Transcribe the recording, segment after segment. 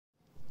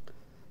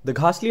The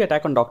ghastly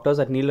attack on doctors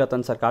at Neel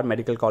Ratan Sarkar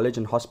Medical College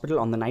and Hospital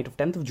on the night of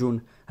 10th of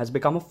June has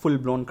become a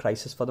full-blown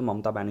crisis for the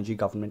Mamata Banerjee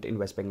government in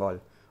West Bengal,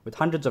 with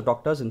hundreds of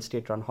doctors in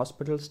state-run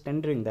hospitals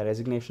tendering their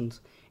resignations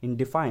in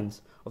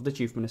defiance of the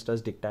Chief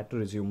Minister's diktat to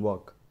resume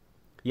work.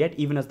 Yet,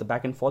 even as the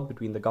back and forth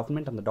between the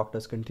government and the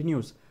doctors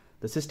continues,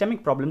 the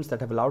systemic problems that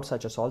have allowed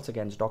such assaults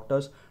against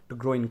doctors to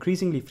grow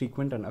increasingly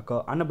frequent and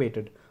occur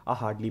unabated are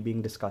hardly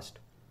being discussed.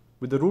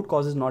 With the root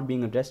causes not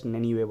being addressed in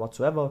any way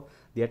whatsoever,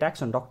 the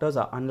attacks on doctors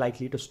are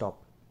unlikely to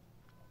stop.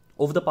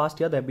 Over the past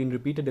year, there have been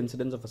repeated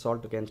incidents of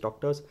assault against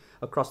doctors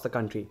across the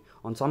country.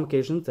 On some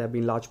occasions, there have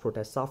been large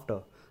protests after.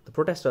 The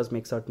protesters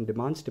make certain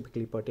demands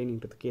typically pertaining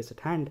to the case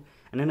at hand,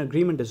 and an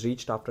agreement is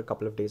reached after a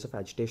couple of days of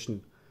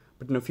agitation.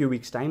 But in a few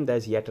weeks' time,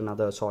 there's yet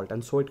another assault,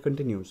 and so it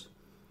continues.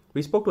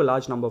 We spoke to a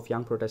large number of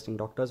young protesting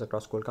doctors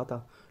across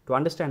Kolkata to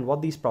understand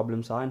what these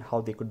problems are and how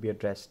they could be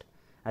addressed.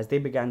 As they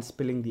began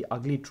spilling the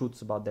ugly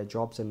truths about their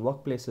jobs and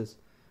workplaces,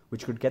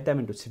 which could get them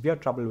into severe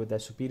trouble with their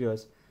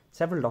superiors,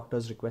 several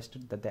doctors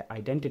requested that their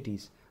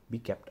identities be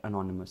kept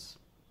anonymous.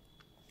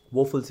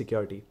 Woeful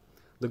security.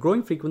 The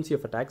growing frequency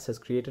of attacks has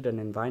created an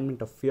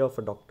environment of fear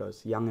for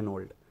doctors, young and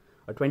old.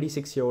 A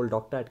 26-year-old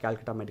doctor at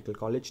Calcutta Medical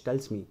College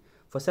tells me,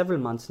 "For several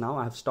months now,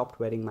 I have stopped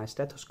wearing my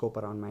stethoscope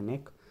around my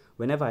neck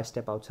whenever I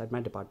step outside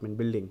my department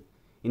building.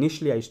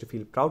 Initially, I used to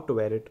feel proud to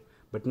wear it,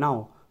 but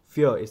now,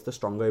 fear is the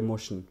stronger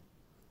emotion."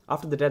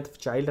 After the death of a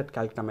child at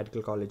Calcutta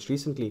Medical College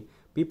recently,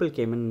 people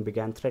came in and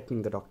began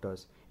threatening the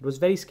doctors. It was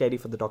very scary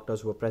for the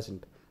doctors who were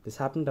present. This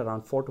happened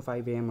around 4 to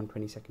 5 am on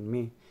 22nd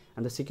May,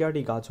 and the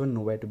security guards were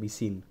nowhere to be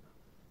seen.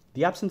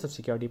 The absence of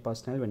security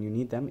personnel when you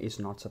need them is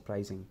not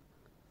surprising.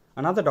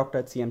 Another doctor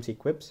at CMC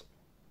quips,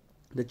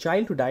 "The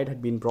child who died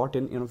had been brought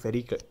in a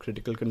very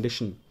critical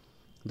condition.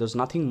 There was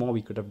nothing more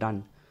we could have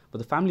done, but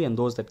the family and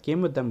those that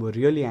came with them were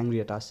really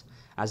angry at us,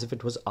 as if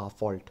it was our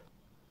fault."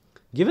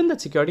 Given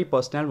that security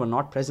personnel were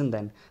not present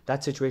then,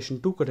 that situation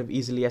too could have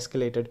easily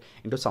escalated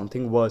into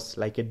something worse,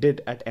 like it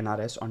did at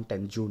NRS on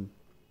 10th June.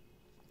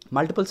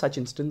 Multiple such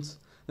instances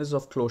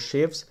of close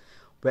shaves,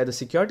 where the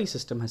security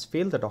system has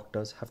failed the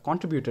doctors, have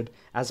contributed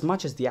as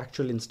much as the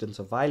actual instance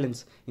of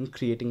violence in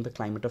creating the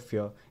climate of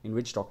fear in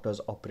which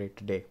doctors operate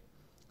today.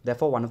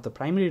 Therefore, one of the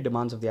primary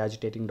demands of the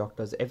agitating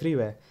doctors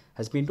everywhere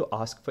has been to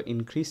ask for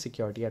increased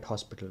security at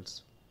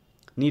hospitals.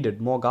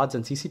 Needed more guards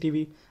and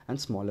CCTV and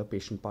smaller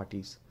patient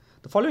parties.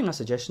 The following are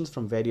suggestions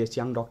from various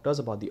young doctors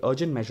about the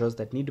urgent measures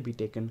that need to be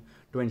taken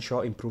to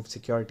ensure improved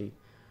security.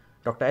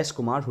 Dr. S.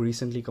 Kumar, who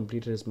recently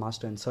completed his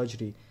Master in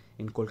Surgery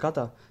in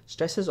Kolkata,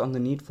 stresses on the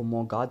need for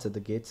more guards at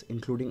the gates,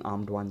 including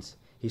armed ones.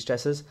 He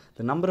stresses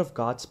the number of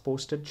guards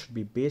posted should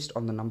be based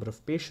on the number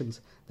of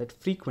patients that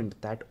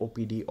frequent that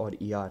OPD or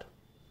ER.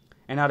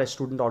 NRS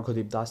student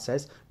Orghodip Das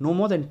says no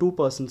more than 2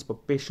 persons per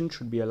patient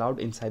should be allowed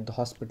inside the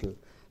hospital.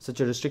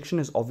 Such a restriction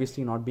is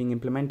obviously not being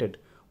implemented.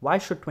 Why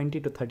should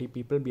 20 to 30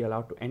 people be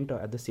allowed to enter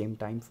at the same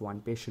time for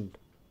one patient?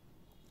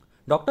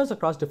 Doctors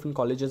across different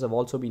colleges have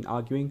also been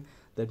arguing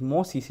that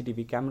more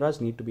CCTV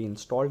cameras need to be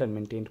installed and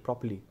maintained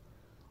properly.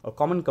 A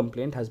common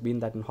complaint has been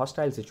that in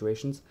hostile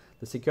situations,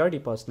 the security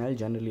personnel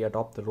generally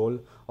adopt the role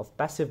of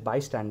passive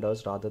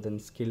bystanders rather than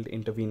skilled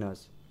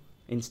interveners.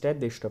 Instead,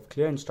 they should have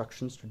clear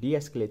instructions to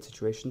de-escalate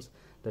situations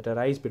that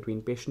arise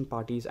between patient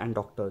parties and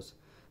doctors.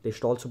 They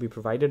should also be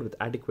provided with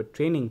adequate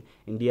training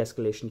in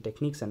de-escalation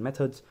techniques and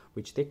methods,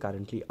 which they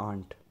currently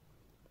aren't.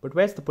 But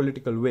where's the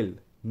political will?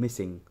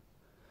 Missing.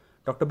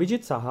 Dr. Bijit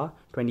Saha,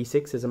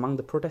 26, is among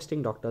the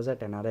protesting doctors at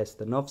NRS,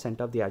 the nerve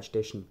center of the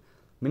agitation.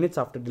 Minutes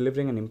after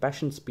delivering an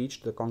impassioned speech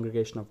to the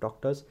congregation of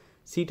doctors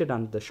seated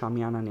under the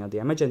Shamiana near the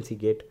emergency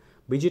gate,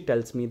 Bijit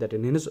tells me that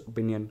in his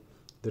opinion,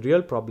 the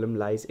real problem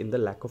lies in the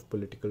lack of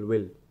political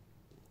will.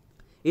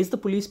 Is the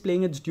police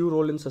playing its due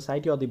role in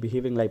society, or are they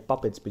behaving like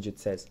puppets, Bijit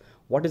says?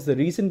 What is the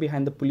reason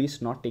behind the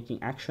police not taking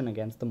action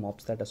against the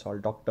mobs that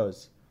assault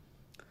doctors?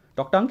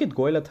 Dr. Ankit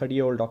Goyal, a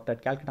 30-year-old doctor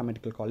at Calcutta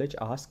Medical College,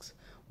 asks,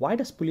 why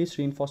does police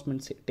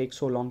reinforcement take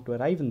so long to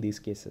arrive in these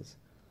cases?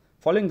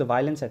 Following the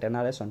violence at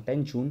NRS on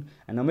 10 June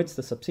and amidst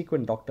the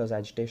subsequent doctors'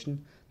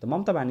 agitation, the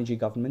Mamata Banerjee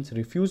government's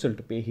refusal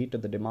to pay heed to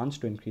the demands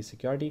to increase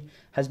security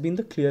has been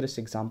the clearest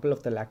example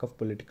of the lack of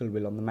political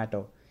will on the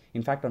matter.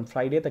 In fact, on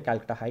Friday, the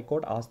Calcutta High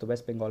Court asked the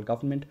West Bengal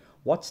government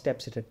what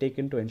steps it had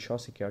taken to ensure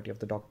security of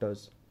the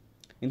doctors.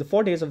 In the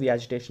 4 days of the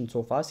agitation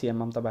so far, CM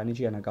Mamata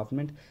Banerjee and her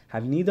government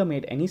have neither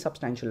made any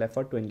substantial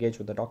effort to engage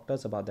with the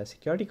doctors about their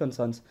security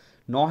concerns,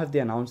 nor have they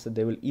announced that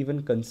they will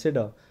even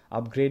consider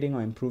upgrading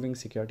or improving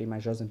security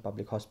measures in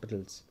public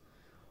hospitals.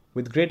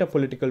 With greater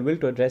political will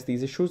to address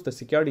these issues, the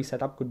security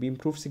setup could be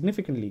improved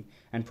significantly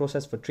and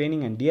process for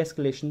training and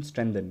de-escalation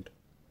strengthened.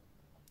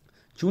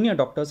 Junior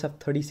doctors have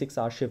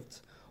 36-hour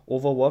shifts,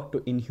 overworked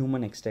to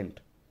inhuman extent.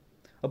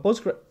 A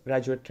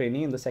postgraduate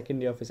trainee in the second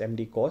year of his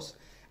MD course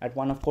at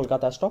one of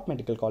Kolkata's top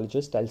medical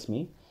colleges tells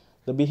me,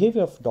 the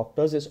behavior of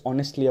doctors is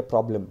honestly a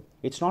problem.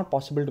 It's not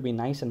possible to be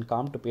nice and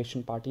calm to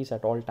patient parties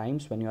at all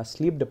times when you are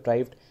sleep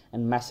deprived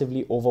and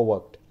massively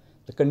overworked.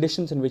 The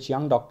conditions in which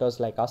young doctors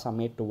like us are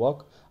made to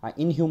work are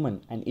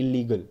inhuman and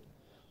illegal.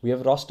 We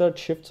have rostered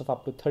shifts of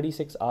up to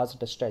 36 hours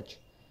at a stretch.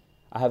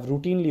 I have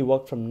routinely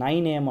worked from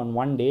 9 am on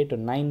one day to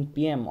 9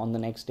 pm on the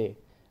next day,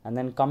 and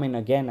then come in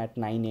again at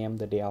 9 am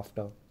the day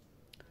after.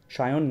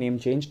 Shayon, name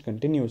changed,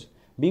 continues,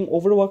 being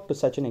overworked to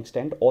such an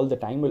extent all the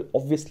time will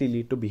obviously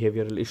lead to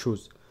behavioral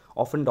issues.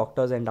 Often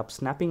doctors end up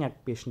snapping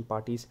at patient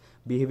parties,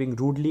 behaving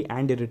rudely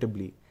and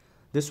irritably.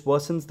 This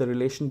worsens the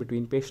relation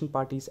between patient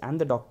parties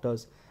and the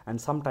doctors and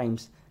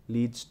sometimes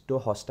leads to a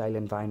hostile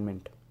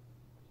environment.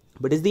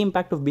 But is the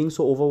impact of being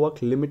so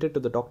overworked limited to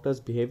the doctor's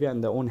behavior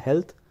and their own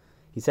health?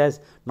 He says,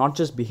 not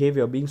just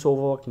behavior, being so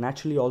overworked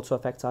naturally also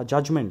affects our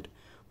judgment.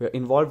 We are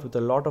involved with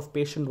a lot of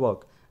patient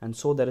work, and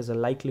so there is a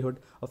likelihood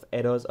of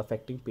errors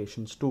affecting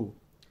patients too.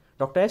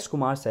 Dr. S.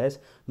 Kumar says,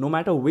 no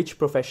matter which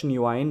profession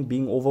you are in,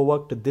 being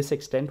overworked to this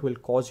extent will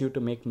cause you to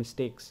make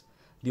mistakes.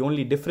 The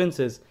only difference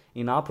is,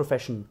 in our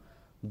profession,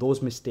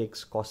 those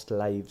mistakes cost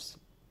lives.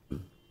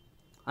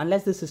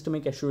 Unless this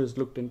systemic issue is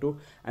looked into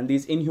and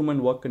these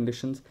inhuman work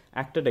conditions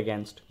acted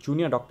against,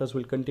 junior doctors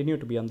will continue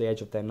to be on the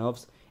edge of their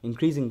nerves,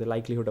 increasing the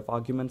likelihood of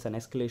arguments and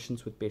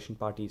escalations with patient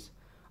parties.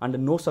 Under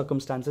no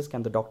circumstances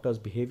can the doctor's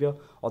behavior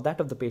or that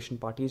of the patient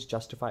parties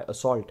justify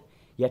assault.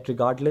 Yet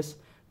regardless,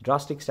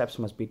 drastic steps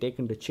must be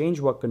taken to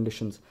change work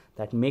conditions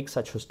that make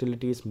such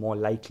hostilities more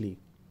likely.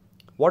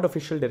 What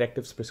official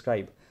directives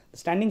prescribe? The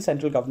Standing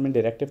Central Government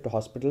Directive to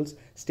Hospitals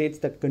states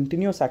that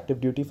continuous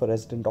active duty for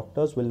resident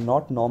doctors will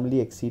not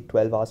normally exceed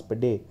 12 hours per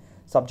day.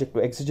 Subject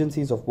to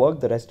exigencies of work,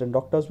 the resident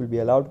doctors will be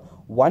allowed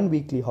one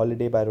weekly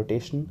holiday by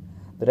rotation.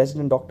 The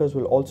resident doctors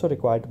will also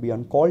require to be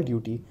on call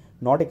duty,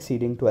 not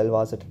exceeding 12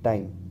 hours at a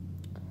time.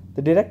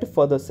 The directive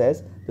further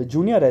says the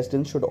junior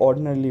residents should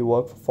ordinarily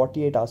work for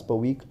 48 hours per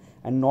week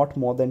and not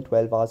more than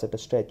 12 hours at a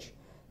stretch,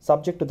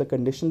 subject to the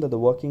condition that the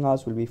working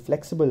hours will be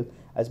flexible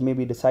as may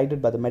be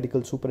decided by the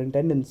medical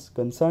superintendents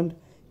concerned,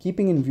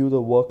 keeping in view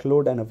the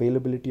workload and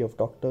availability of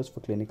doctors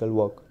for clinical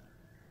work.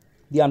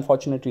 The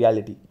unfortunate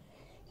reality.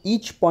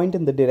 Each point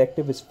in the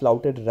directive is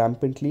flouted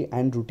rampantly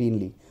and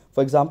routinely.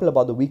 For example,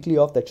 about the weekly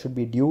off that should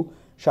be due,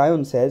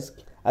 Shayon says,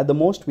 at the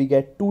most we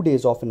get 2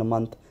 days off in a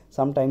month,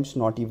 sometimes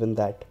not even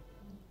that.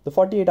 The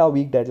 48-hour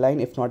week deadline,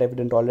 if not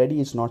evident already,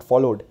 is not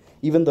followed.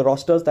 Even the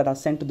rosters that are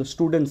sent to the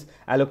students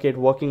allocate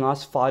working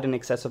hours far in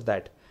excess of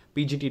that.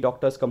 PGT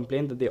doctors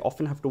complain that they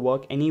often have to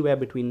work anywhere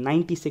between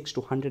 96 to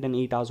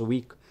 108 hours a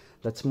week.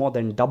 That's more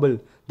than double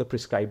the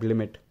prescribed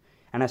limit.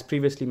 And as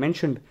previously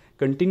mentioned,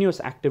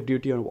 continuous active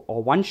duty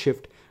or one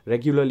shift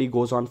regularly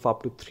goes on for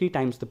up to 3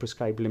 times the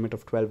prescribed limit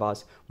of 12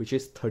 hours, which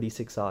is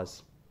 36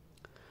 hours.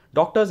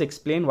 Doctors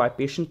explain why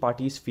patient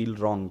parties feel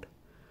wronged.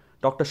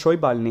 Dr.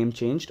 Shoibal, name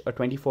changed, a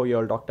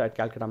 24-year-old doctor at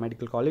Calcutta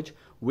Medical College,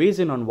 weighs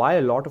in on why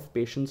a lot of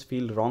patients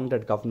feel wronged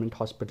at government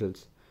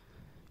hospitals.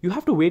 You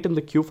have to wait in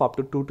the queue for up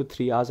to 2 to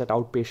 3 hours at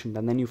outpatient,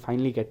 and then you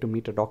finally get to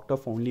meet a doctor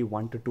for only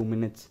 1 to 2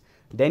 minutes.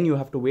 Then you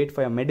have to wait for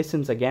your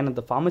medicines again at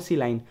the pharmacy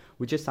line,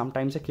 which is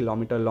sometimes a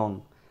kilometer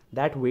long.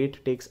 That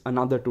wait takes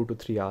another 2 to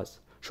 3 hours.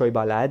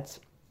 Shoibal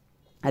adds,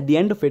 at the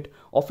end of it,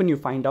 often you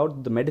find out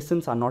that the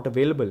medicines are not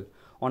available.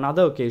 On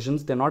other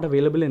occasions, they're not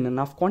available in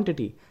enough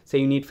quantity. Say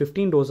you need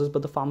 15 doses,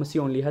 but the pharmacy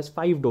only has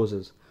 5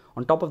 doses.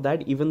 On top of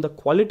that, even the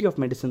quality of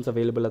medicines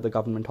available at the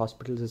government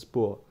hospitals is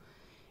poor.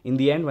 In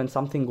the end, when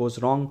something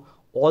goes wrong,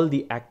 all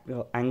the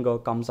anger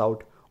comes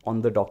out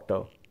on the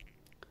doctor.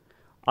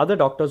 Other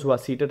doctors who are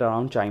seated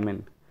around chime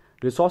in.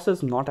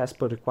 Resources not as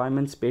per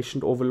requirements,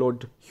 patient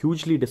overload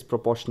hugely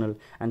disproportional,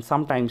 and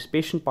sometimes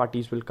patient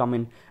parties will come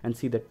in and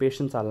see that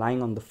patients are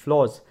lying on the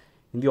floors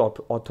in the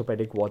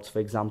orthopedic wards, for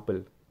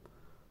example.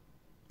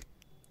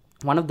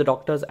 One of the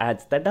doctors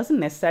adds, that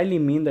doesn't necessarily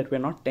mean that we're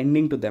not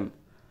tending to them.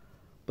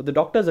 But the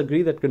doctors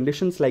agree that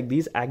conditions like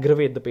these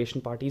aggravate the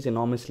patient parties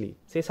enormously.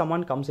 Say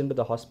someone comes into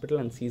the hospital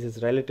and sees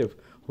his relative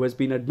who has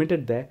been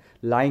admitted there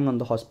lying on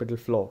the hospital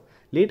floor.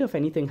 Later, if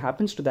anything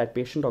happens to that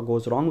patient or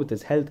goes wrong with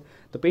his health,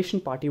 the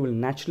patient party will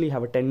naturally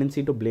have a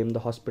tendency to blame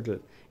the hospital.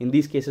 In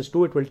these cases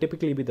too, it will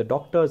typically be the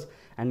doctors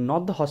and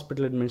not the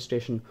hospital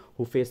administration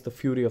who face the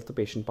fury of the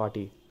patient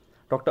party.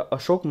 Dr.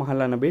 Ashok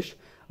Mahalanabish,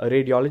 a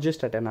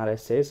radiologist at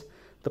NRS, says,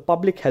 the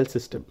public health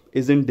system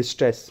is in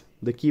distress.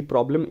 The key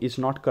problem is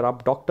not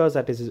corrupt doctors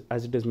as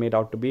it is made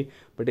out to be,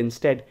 but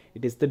instead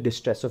it is the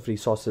distress of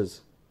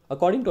resources.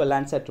 According to a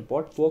Lancet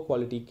report, poor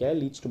quality care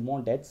leads to more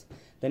deaths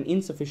than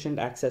insufficient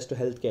access to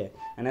healthcare,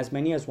 and as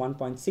many as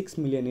 1.6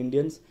 million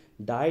Indians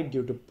died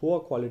due to poor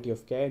quality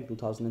of care in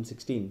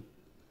 2016.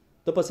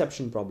 The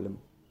perception problem.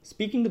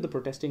 Speaking to the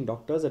protesting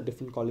doctors at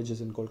different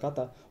colleges in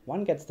Kolkata,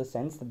 one gets the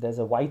sense that there's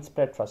a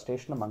widespread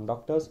frustration among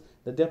doctors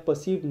that they are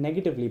perceived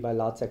negatively by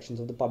large sections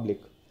of the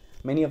public.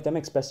 Many of them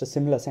expressed a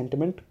similar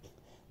sentiment.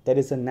 There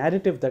is a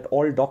narrative that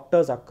all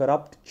doctors are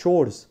corrupt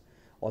chores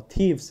or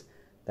thieves,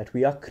 that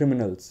we are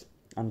criminals,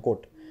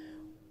 unquote.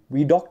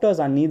 We doctors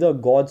are neither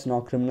gods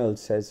nor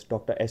criminals, says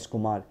Dr. S.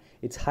 Kumar.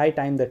 It's high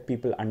time that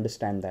people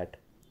understand that.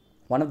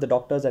 One of the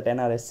doctors at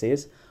NRS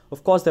says,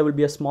 of course there will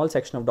be a small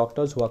section of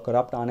doctors who are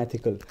corrupt or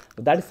unethical,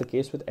 but that is the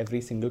case with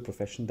every single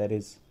profession there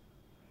is.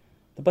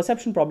 The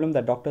perception problem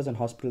that doctors and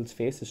hospitals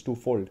face is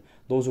twofold.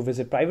 Those who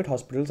visit private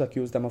hospitals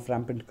accuse them of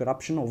rampant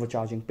corruption,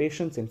 overcharging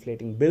patients,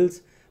 inflating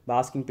bills, by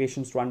asking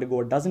patients to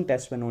undergo a dozen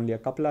tests when only a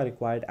couple are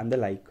required, and the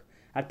like.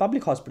 At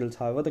public hospitals,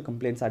 however, the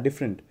complaints are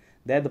different.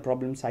 There, the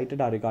problems cited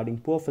are regarding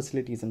poor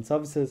facilities and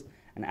services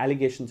and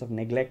allegations of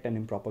neglect and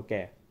improper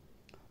care.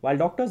 While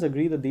doctors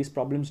agree that these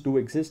problems do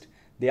exist,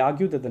 they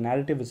argue that the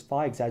narrative is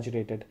far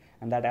exaggerated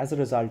and that as a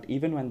result,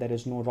 even when there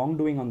is no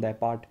wrongdoing on their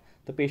part,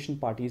 the patient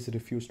parties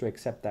refuse to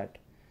accept that.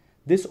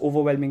 This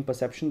overwhelming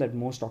perception that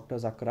most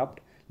doctors are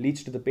corrupt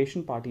leads to the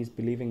patient parties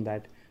believing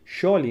that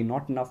surely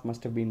not enough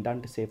must have been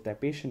done to save their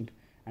patient,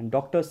 and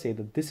doctors say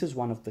that this is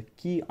one of the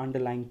key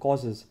underlying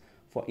causes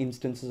for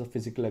instances of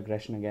physical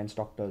aggression against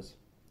doctors.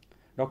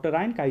 Dr.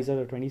 Ryan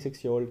Kaiser, a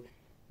 26-year-old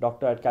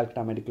doctor at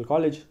Calcutta Medical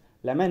College,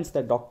 laments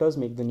that doctors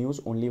make the news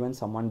only when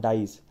someone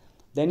dies.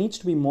 There needs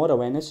to be more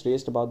awareness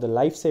raised about the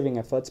life-saving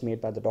efforts made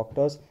by the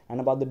doctors and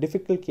about the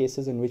difficult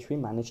cases in which we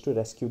manage to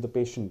rescue the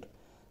patient.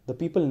 The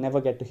people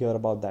never get to hear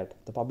about that.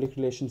 The public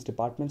relations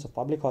departments of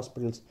public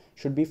hospitals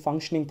should be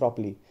functioning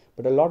properly,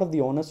 but a lot of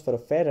the onus for a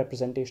fair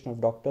representation of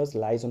doctors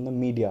lies on the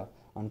media,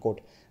 unquote.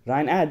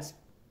 Ryan adds,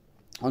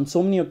 on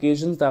so many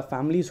occasions, there are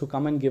families who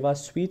come and give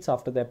us sweets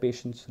after their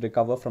patients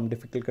recover from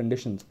difficult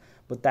conditions,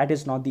 but that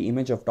is not the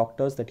image of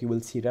doctors that you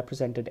will see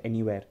represented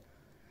anywhere.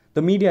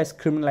 The media is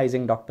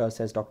criminalizing doctors,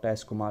 says Dr.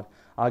 S. Kumar,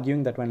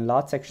 arguing that when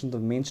large sections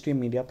of mainstream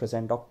media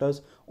present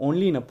doctors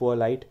only in a poor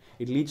light,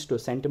 it leads to a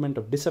sentiment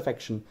of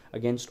disaffection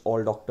against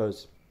all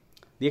doctors.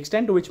 The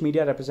extent to which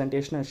media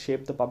representation has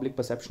shaped the public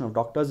perception of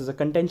doctors is a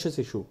contentious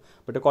issue,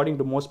 but according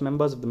to most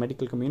members of the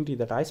medical community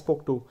that I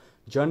spoke to,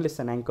 journalists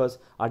and anchors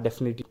are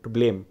definitely to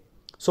blame.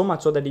 So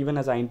much so that even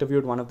as I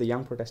interviewed one of the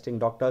young protesting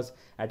doctors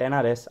at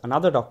NRS,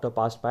 another doctor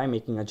passed by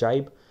making a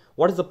jibe.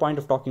 What is the point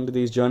of talking to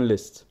these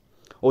journalists?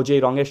 ও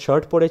যেই রঙের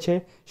shirt পরেছে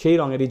সেই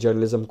রঙেরই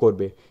journalism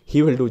করবে. He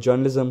will do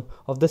journalism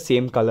of the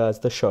same color as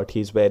the shirt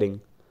he is wearing.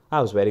 I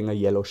was wearing a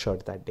yellow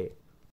shirt that day.